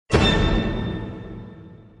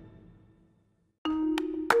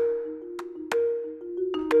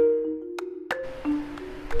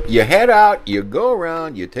You head out, you go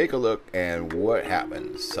around, you take a look, and what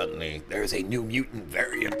happens? Suddenly, there's a new mutant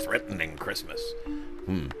variant threatening Christmas.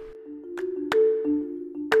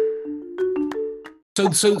 So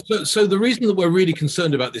the reason that we're really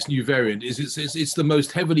concerned about this new variant is it's the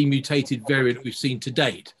most heavily mutated variant we've seen to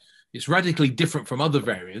date. It's radically different from other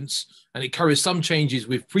variants, and it carries some changes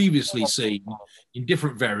we've previously seen in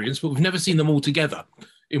different variants, but we've never seen them all together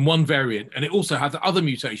in one variant. And it also has other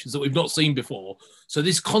mutations that we've not seen before. So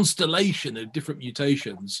this constellation of different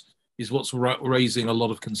mutations is what's raising a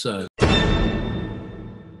lot of concern.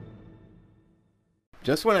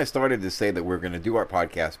 Just when I started to say that we're going to do our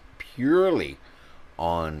podcast purely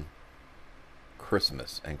on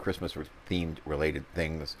Christmas and Christmas themed related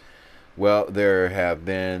things, well, there have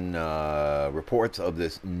been reports of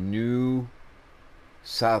this new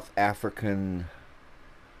South African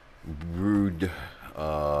brewed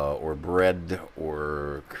or bred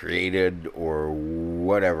or created or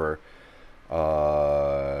whatever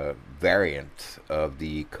variant of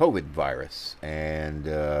the COVID virus. And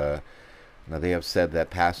now they have said that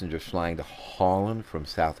passengers flying to Holland from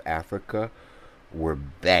South Africa were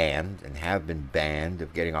banned and have been banned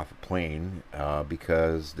of getting off a plane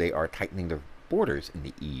because they are tightening their borders in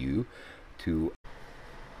the EU to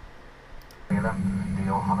The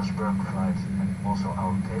Johannesburg flight and also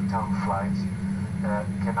our Cape Town flight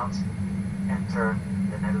cannot enter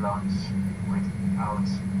the Netherlands without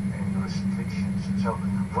any restrictions. So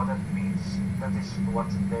what that means, that is what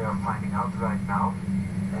they are finding out right now.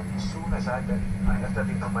 And as soon as I have that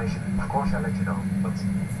information, of course I'll let you know. But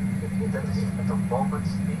that is at the moment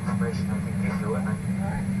the information I can give you, and I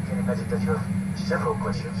can imagine that you have several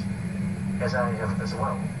questions, as I have as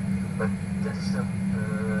well. But that is the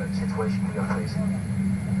situation we are facing.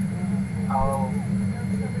 I'll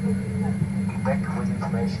be back with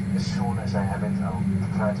information as soon as I have it. I'll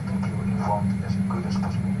try to keep you informed as good as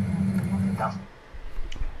possible.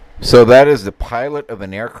 So that is the pilot of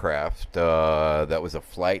an aircraft that was a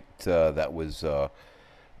flight that was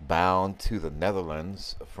bound to the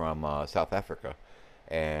Netherlands from South Africa.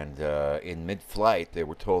 And in mid-flight, they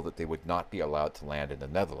were told that they would not be allowed to land in the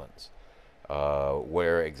Netherlands.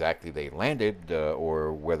 Where exactly they landed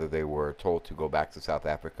or whether they were told to go back to South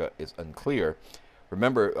Africa is unclear.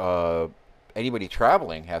 Remember, anybody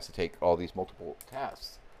traveling has to take all these multiple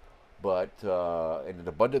tests. But in an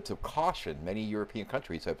abundance of caution, many European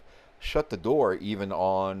countries have shut the door even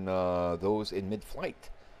on those in mid-flight.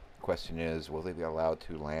 The question is, will they be allowed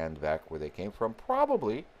to land back where they came from?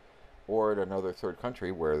 Probably. Or in another third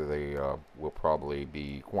country where they will probably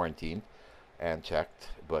be quarantined and checked.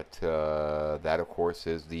 But that, of course,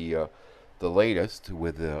 is the latest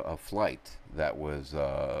with a flight that was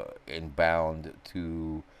inbound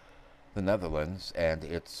to the Netherlands and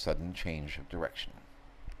its sudden change of direction.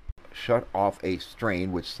 Shut off a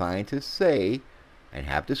strain which scientists say and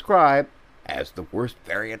have described as the worst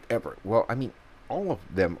variant ever. Well, I mean, all of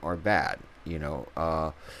them are bad, you know.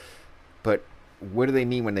 But what do they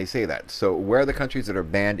mean when they say that? So where are the countries that are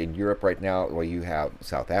banned in Europe right now? Well, you have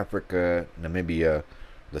South Africa, Namibia,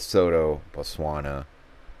 Lesotho, Botswana,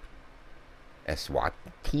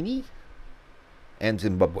 Eswatini, and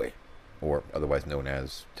Zimbabwe, or otherwise known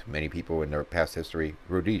as, to many people in their past history,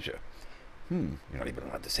 Rhodesia. You're not even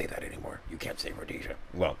allowed to say that anymore. You can't say Rhodesia.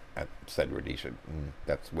 Well, I said Rhodesia.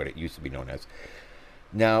 That's what it used to be known as.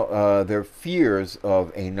 Now, there are fears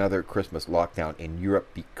of another Christmas lockdown in Europe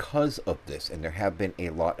because of this, and there have been a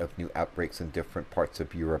lot of new outbreaks in different parts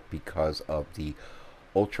of Europe because of the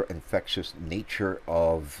ultra-infectious nature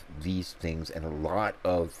of these things and a lot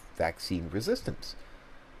of vaccine resistance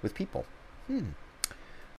with people.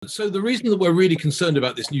 So the reason that we're really concerned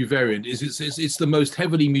about this new variant is it's the most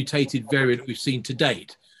heavily mutated variant we've seen to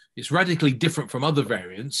date. It's radically different from other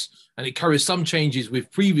variants, and it carries some changes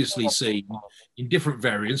we've previously seen in different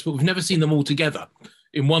variants, but we've never seen them all together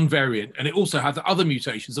in one variant. And it also has other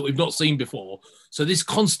mutations that we've not seen before. So this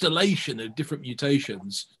constellation of different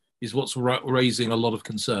mutations is what's raising a lot of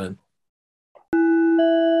concern.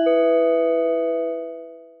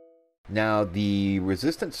 Now, the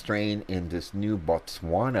resistant strain in this new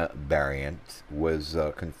Botswana variant was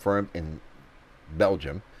confirmed in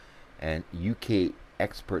Belgium, and UK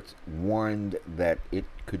experts warned that it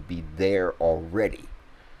could be there already,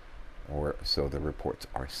 or so the reports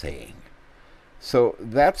are saying. So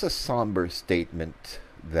that's a somber statement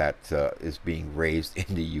that is being raised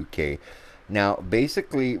in the UK. Now,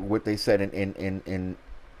 basically, what they said in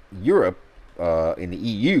Europe, in the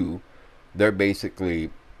EU, they're basically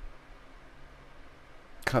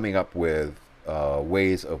coming up with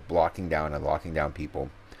ways of blocking down and locking down people.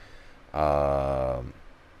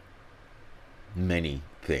 Many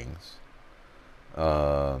things.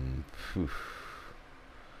 Phew,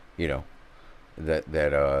 you know,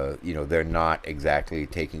 they're not exactly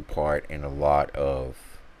taking part in a lot of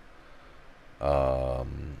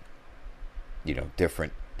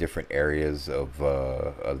different areas of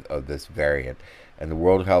this variant, and the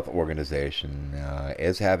World Health Organization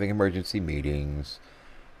is having emergency meetings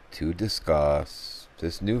to discuss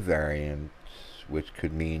this new variant, which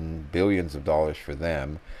could mean billions of dollars for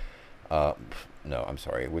them. No, I'm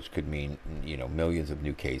sorry, which could mean millions of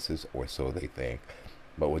new cases, or so they think.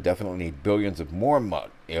 But we'll definitely need billions of more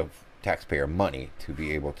of taxpayer money to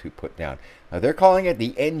be able to put down. Now they're calling it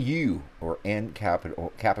the NU, or N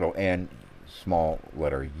capital N small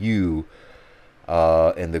letter U,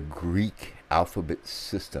 in the Greek alphabet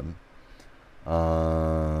system.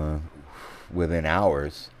 Within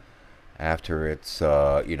hours after it's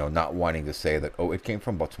not wanting to say that it came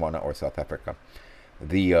from Botswana or South Africa.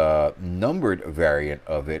 The numbered variant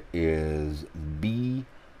of it is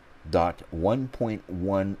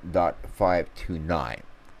B.1.1.529.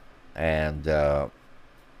 And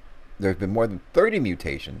there's been more than 30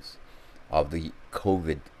 mutations of the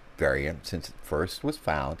COVID variant since it first was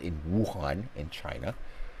found in Wuhan in China.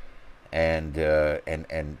 And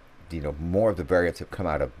more of the variants have come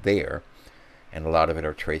out of there. And a lot of it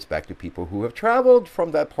are traced back to people who have traveled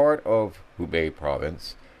from that part of Hubei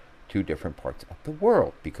province to different parts of the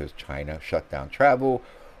world, because China shut down travel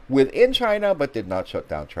within China, but did not shut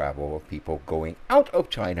down travel of people going out of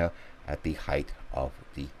China at the height of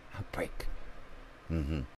the outbreak.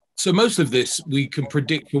 Mm-hmm. So most of this we can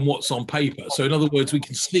predict from what's on paper. So in other words, we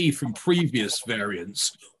can see from previous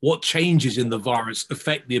variants what changes in the virus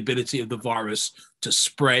affect the ability of the virus to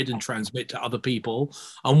spread and transmit to other people,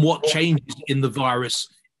 and what changes in the virus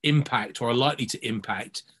impact or are likely to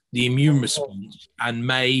impact the immune response and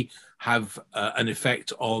may have an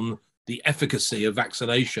effect on the efficacy of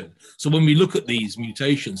vaccination. So when we look at these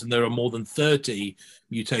mutations, and there are more than 30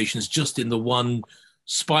 mutations just in the one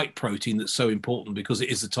spike protein that's so important because it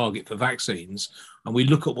is the target for vaccines, and we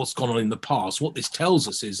look at what's gone on in the past, what this tells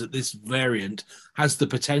us is that this variant has the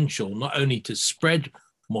potential not only to spread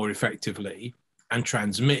more effectively and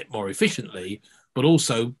transmit more efficiently, but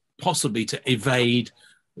also possibly to evade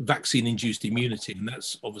vaccine-induced immunity, and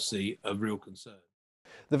that's obviously a real concern.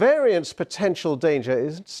 The variant's potential danger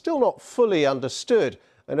is still not fully understood,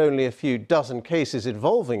 and only a few dozen cases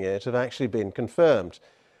involving it have actually been confirmed.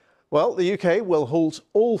 Well, the UK will halt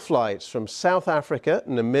all flights from South Africa,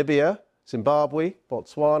 Namibia, Zimbabwe,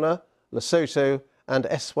 Botswana, Lesotho and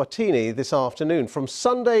Eswatini this afternoon. From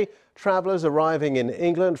Sunday, travellers arriving in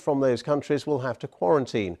England from those countries will have to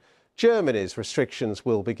quarantine. Germany's restrictions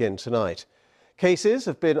will begin tonight. Cases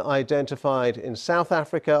have been identified in South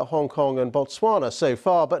Africa, Hong Kong and Botswana so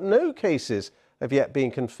far, but no cases have yet been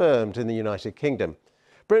confirmed in the United Kingdom.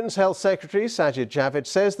 Britain's Health Secretary Sajid Javid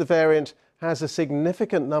says the variant has a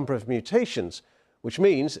significant number of mutations, which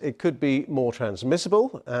means it could be more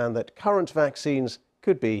transmissible and that current vaccines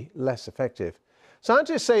could be less effective.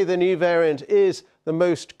 Scientists say the new variant is the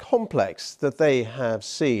most complex that they have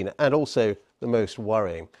seen and also the most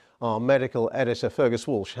worrying. Our medical editor Fergus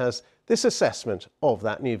Walsh has this assessment of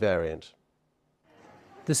that new variant.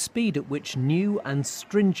 The speed at which new and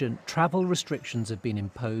stringent travel restrictions have been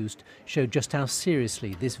imposed show just how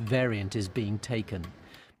seriously this variant is being taken.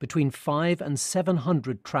 Between 500 and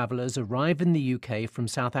 700 travellers arrive in the UK from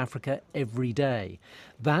South Africa every day.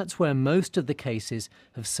 That's where most of the cases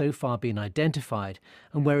have so far been identified,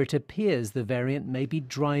 and where it appears the variant may be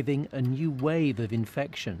driving a new wave of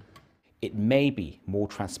infection. It may be more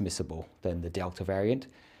transmissible than the Delta variant,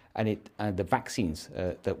 and the vaccines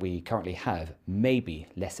that we currently have may be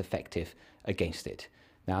less effective against it.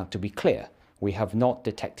 Now, to be clear, we have not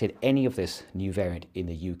detected any of this new variant in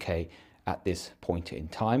the UK at this point in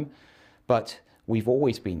time, but we've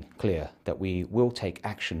always been clear that we will take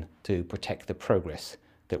action to protect the progress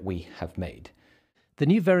that we have made. The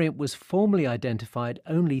new variant was formally identified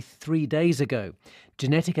only 3 days ago.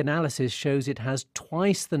 Genetic analysis shows it has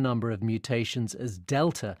twice the number of mutations as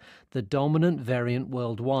Delta, the dominant variant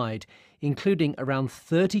worldwide, including around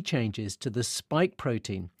 30 changes to the spike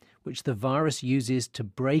protein, which the virus uses to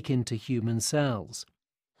break into human cells.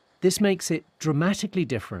 This makes it dramatically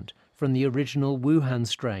different from the original Wuhan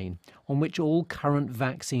strain, on which all current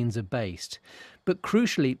vaccines are based. But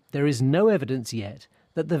crucially, there is no evidence yet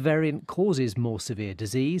that the variant causes more severe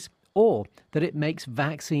disease or that it makes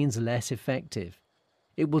vaccines less effective.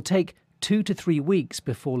 It will take 2 to 3 weeks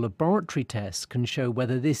before laboratory tests can show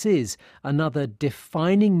whether this is another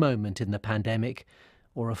defining moment in the pandemic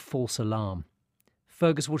or a false alarm.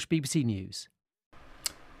 Fergus Walsh, BBC News.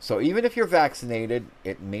 So even if you're vaccinated,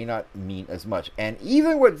 it may not mean as much. And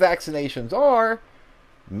even what vaccinations are,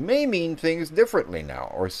 may mean things differently now,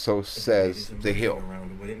 or so says The Hill.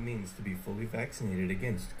 Around what it means to be fully vaccinated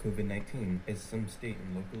against COVID-19, as some state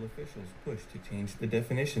and local officials push to change the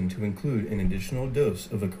definition to include an additional dose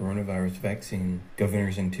of a coronavirus vaccine.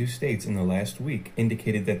 Governors in 2 states in the last week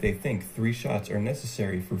indicated that they think 3 shots are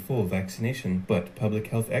necessary for full vaccination, but public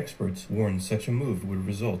health experts warn such a move would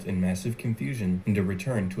result in massive confusion and a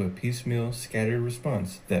return to a piecemeal, scattered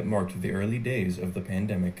response that marked the early days of the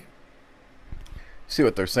pandemic. See,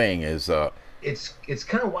 what they're saying is it's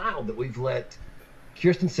kind of wild that we've let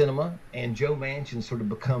Kyrsten Sinema and Joe Manchin sort of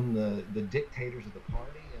become the dictators of the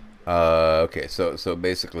party. Okay, so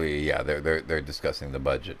basically, yeah, they're discussing the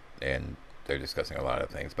budget and they're discussing a lot of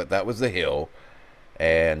things, but that was The Hill,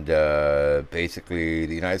 and basically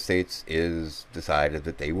the United States is decided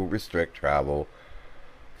that they will restrict travel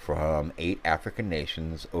from 8 African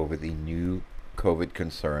nations over the new COVID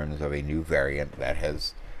concerns of a new variant that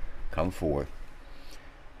has come forth.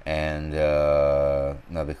 And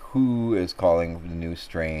now the WHO is calling the new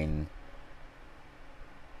strain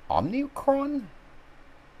Omicron?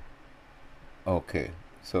 Okay,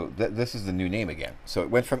 so this is the new name again. So it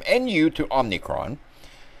went from NU to Omicron,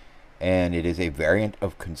 and it is a variant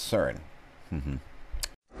of concern.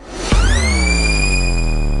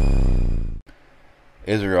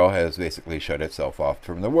 Israel has basically shut itself off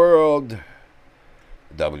from the world.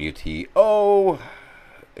 WTO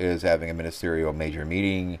is having a ministerial major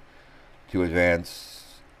meeting to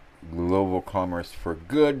advance global commerce for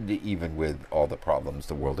good, even with all the problems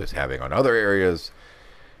the world is having on other areas.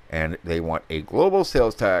 And they want a global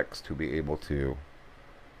sales tax to be able to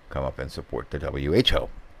come up and support the WHO.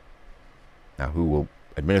 Now, who will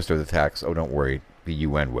administer the tax? Oh, don't worry, the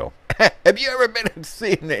UN will. Have you ever been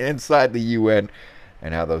seen inside the UN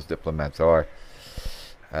and how those diplomats are?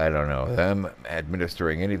 I don't know. Them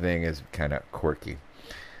administering anything is kind of quirky.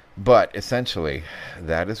 But essentially,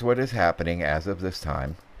 that is what is happening as of this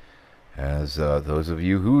time. As those of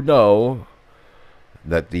you who know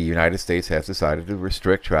that the United States has decided to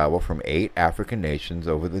restrict travel from 8 African nations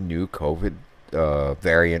over the new COVID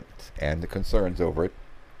variant and the concerns over it.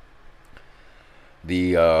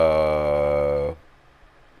 The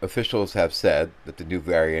officials have said that the new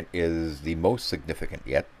variant is the most significant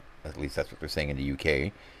yet. At least that's what they're saying in the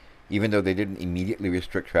UK. Even though they didn't immediately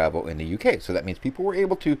restrict travel in the UK. So that means people were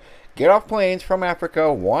able to get off planes from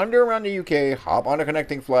Africa, wander around the UK, hop on a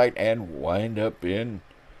connecting flight, and wind up in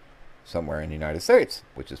somewhere in the United States,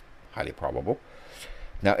 which is highly probable.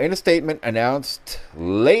 Now, in a statement announced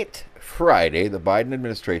late Friday, the Biden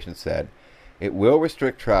administration said it will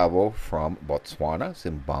restrict travel from Botswana,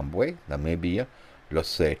 Zimbabwe, Namibia,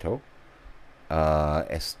 Lesotho,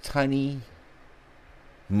 Eswatini,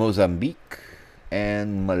 Mozambique,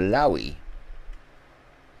 and Malawi.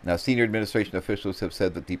 Now, senior administration officials have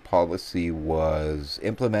said that the policy was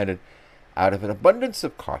implemented out of an abundance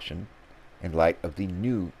of caution in light of the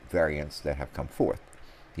new variants that have come forth.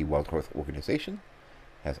 The World Health Organization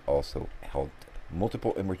has also held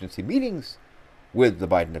multiple emergency meetings with the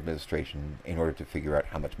Biden administration in order to figure out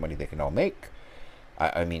how much money they can all make.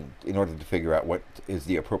 I mean, in order to figure out what is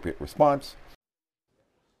the appropriate response.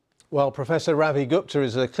 Well, Professor Ravi Gupta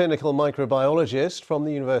is a clinical microbiologist from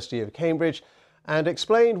the University of Cambridge and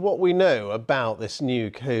explained what we know about this new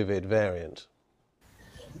COVID variant.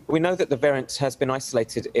 We know that the variant has been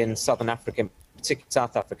isolated in southern Africa, particularly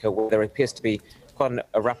South Africa, where there appears to be quite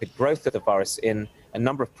a rapid growth of the virus in a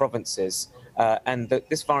number of provinces. And that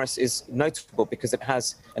this virus is notable because it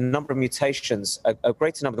has a number of mutations, a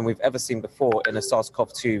greater number than we've ever seen before in a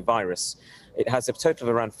SARS-CoV-2 virus. It has a total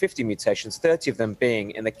of around 50 mutations, 30 of them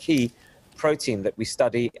being in the key protein that we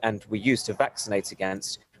study and we use to vaccinate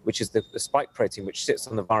against, which is the spike protein which sits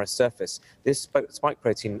on the virus surface. This spike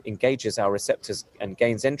protein engages our receptors and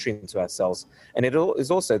gains entry into our cells. And it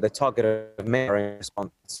is also the target of many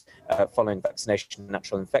response following vaccination and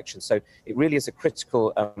natural infection. So it really is a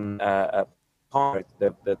critical part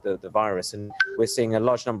of the virus. And we're seeing a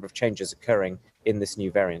large number of changes occurring in this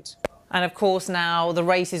new variant. And of course, now the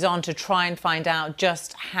race is on to try and find out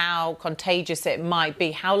just how contagious it might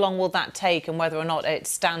be. How long will that take, and whether or not it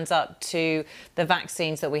stands up to the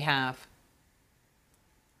vaccines that we have?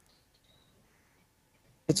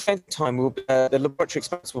 It's time. The laboratory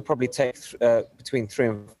experiments will probably take between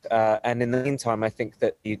 3 and in the meantime, I think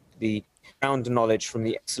that the ground knowledge from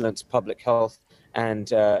the excellent public health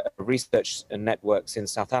and research networks in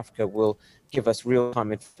South Africa will give us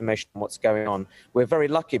real-time information on what's going on. We're very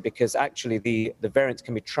lucky because actually the variant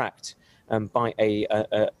can be tracked by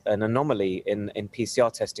an anomaly in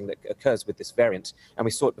PCR testing that occurs with this variant, and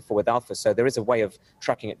we saw it before with Alpha. So there is a way of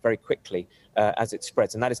tracking it very quickly as it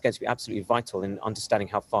spreads, and that is going to be absolutely vital in understanding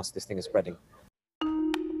how fast this thing is spreading.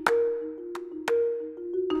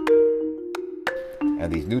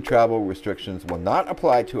 And these new travel restrictions will not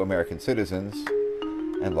apply to American citizens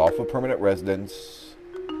and lawful permanent residents,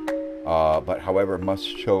 but however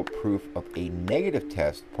must show proof of a negative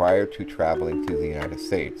test prior to traveling to the United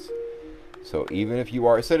States. So even if you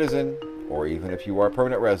are a citizen, or even if you are a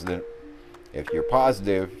permanent resident, if you're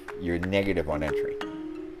positive, you're negative on entry,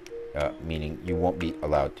 meaning you won't be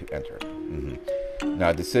allowed to enter. Now,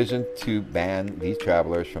 a decision to ban these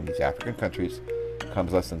travelers from these African countries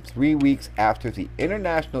comes less than 3 weeks after the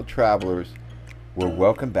international travelers were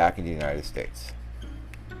welcomed back in the United States.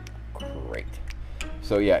 Great.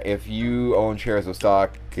 So yeah, if you own shares of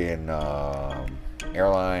stock in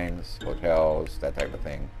airlines, hotels, that type of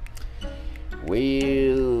thing,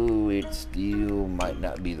 well, it still might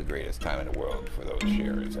not be the greatest time in the world for those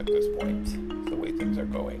shares at this point, the way things are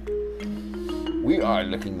going. We are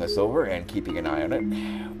looking this over and keeping an eye on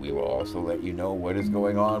it. We will also let you know what is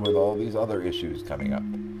going on with all these other issues coming up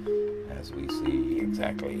as we see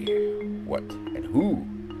exactly what and who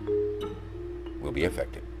will be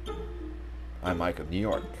affected. I'm Mike of New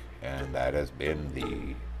York, and that has been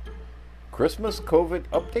the Christmas COVID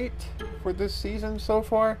update for this season so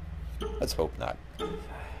far. Let's hope not.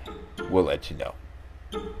 We'll let you know.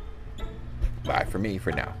 Bye for me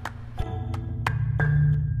for now.